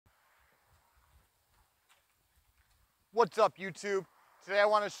What's up, YouTube? Today I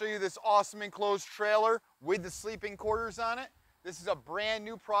want to show you this awesome enclosed trailer with the sleeping quarters on it. This is a brand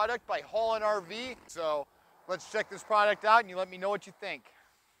new product by Haulin RV. So let's check this product out and you let me know what you think.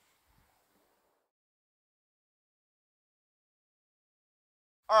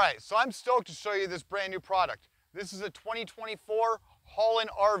 All right, so I'm stoked to show you this brand new product. This is a 2024 Haulin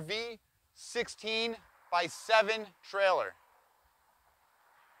RV 16 by 7 trailer.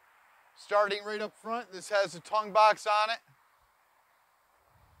 Starting right up front, this has a tongue box on it.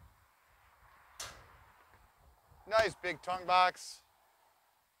 Nice big tongue box.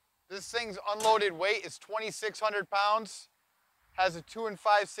 This thing's unloaded weight is 2,600 pounds. Has a 2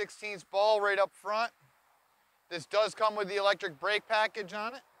 5/16 ball right up front. This does come with the electric brake package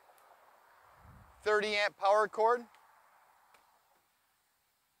on it. 30 amp power cord.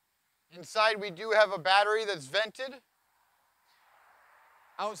 Inside we do have a battery that's vented.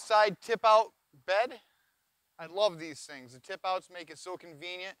 Outside tip out bed. I love these things. The tip outs make it so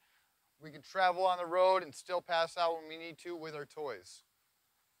convenient. We can travel on the road and still pass out when we need to with our toys.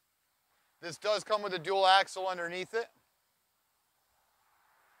 This does come with a dual axle underneath it.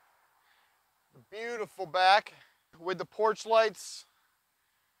 The beautiful back with the porch lights.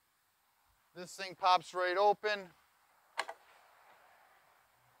 This thing pops right open.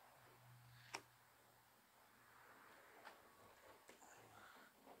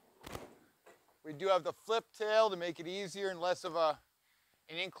 We do have the flip tail to make it easier and less of an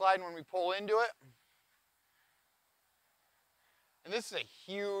incline when we pull into it. And this is a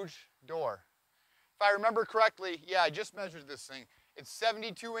huge door. If I remember correctly, yeah, I just measured this thing. It's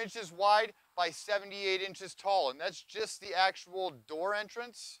 72 inches wide by 78 inches tall, and that's just the actual door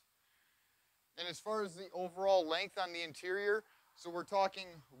entrance. And as far as the overall length on the interior, so we're talking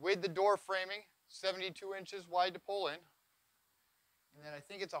with the door framing, 72 inches wide to pull in. And then I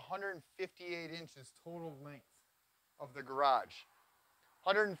think it's 158 inches total length of the garage.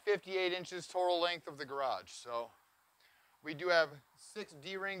 158 inches total length of the garage. So we do have 6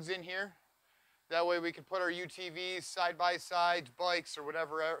 D-rings in here. That way we can put our UTVs, side-by-sides, bikes, or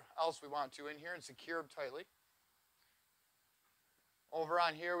whatever else we want to in here and secure them tightly. Over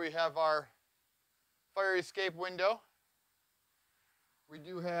on here we have our fire escape window. We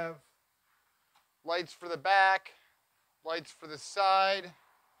do have lights for the back, lights for the side,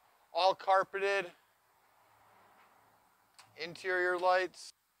 all carpeted, interior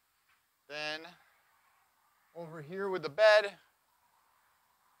lights. Then over here with the bed,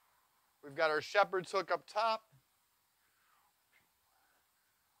 we've got our shepherd's hook up top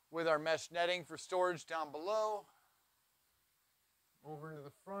with our mesh netting for storage down below. Over into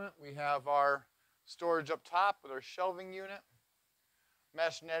the front, we have our storage up top with our shelving unit.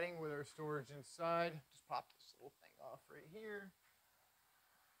 Mesh netting with our storage inside. Just pop this little thing off right here.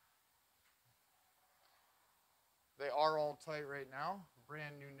 They are all tight right now.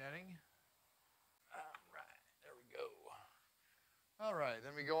 Brand new netting. All right, there we go. All right,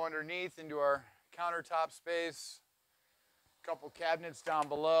 then we go underneath into our countertop space. A couple cabinets down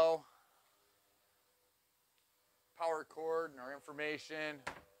below. Power cord and our information.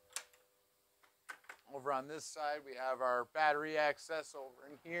 Over on this side, we have our battery access over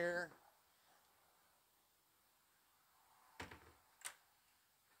in here.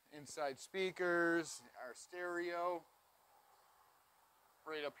 Inside speakers, our stereo.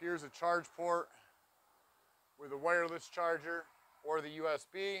 Right up here is a charge port with a wireless charger or the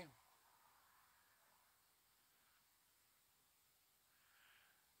USB.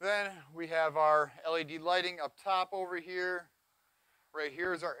 Then we have our LED lighting up top over here. Right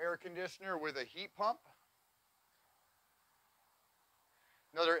here is our air conditioner with a heat pump.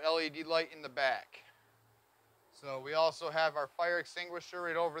 Another LED light in the back. So we also have our fire extinguisher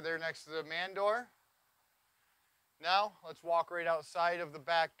right over there next to the man door. Now let's walk right outside of the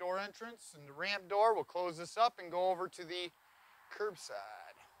back door entrance and the ramp door. We'll close this up and go over to the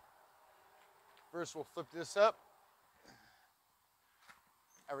curbside. First we'll flip this up.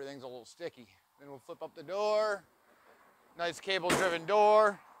 Everything's a little sticky. Then we'll flip up the door. Nice cable-driven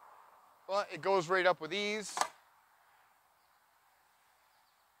door, but it goes right up with ease.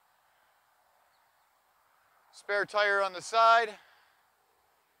 Spare tire on the side.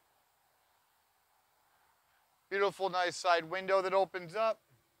 Beautiful, nice side window that opens up.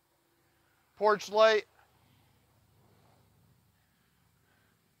 Porch light.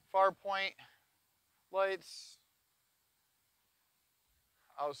 Far point lights.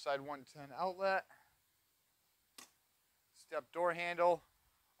 Outside 110 outlet. Step door handle,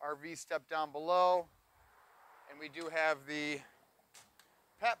 RV step down below, and we do have the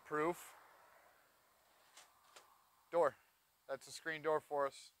pet-proof door. That's a screen door for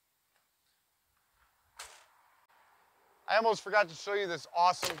us. I almost forgot to show you this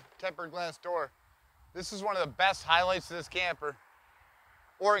awesome tempered glass door. This is one of the best highlights of this camper,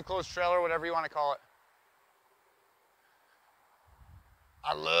 or enclosed trailer, whatever you want to call it.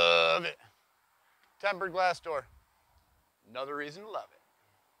 I love it. Tempered glass door. Another reason to love it.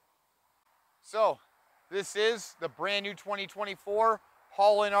 So, this is the brand new 2024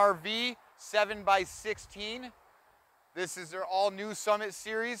 Haulin RV 7x16. This is their all new Summit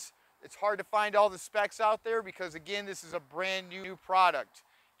series. It's hard to find all the specs out there because, again, this is a brand new product.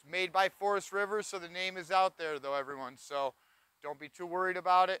 It's made by Forest River, so the name is out there though, everyone. So don't be too worried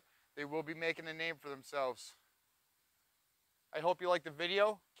about it. They will be making a name for themselves. I hope you liked the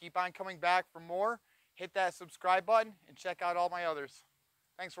video. Keep on coming back for more. Hit that subscribe button and check out all my others.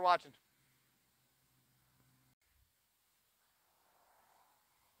 Thanks for watching.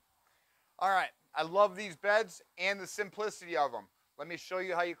 All right, I love these beds and the simplicity of them. Let me show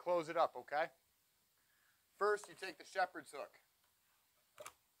you how you close it up, okay? First, you take the shepherd's hook.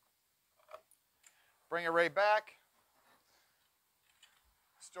 Bring it right back.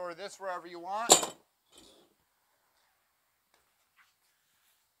 Store this wherever you want.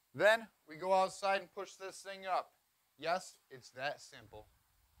 Then, we go outside and push this thing up. Yes, it's that simple.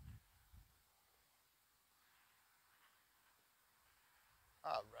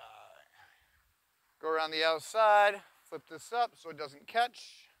 All right. Go around the outside. Flip this up so it doesn't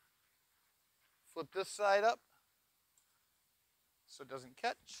catch. Flip this side up so it doesn't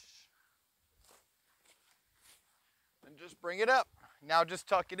catch. And just bring it up. Now just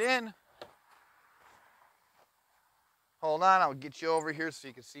tuck it in. Hold on, I'll get you over here so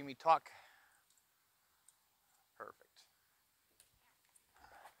you can see me tuck. Perfect.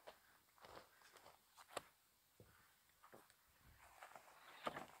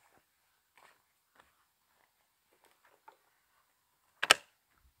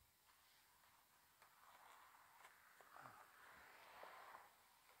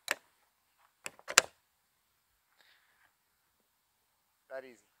 That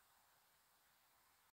easy.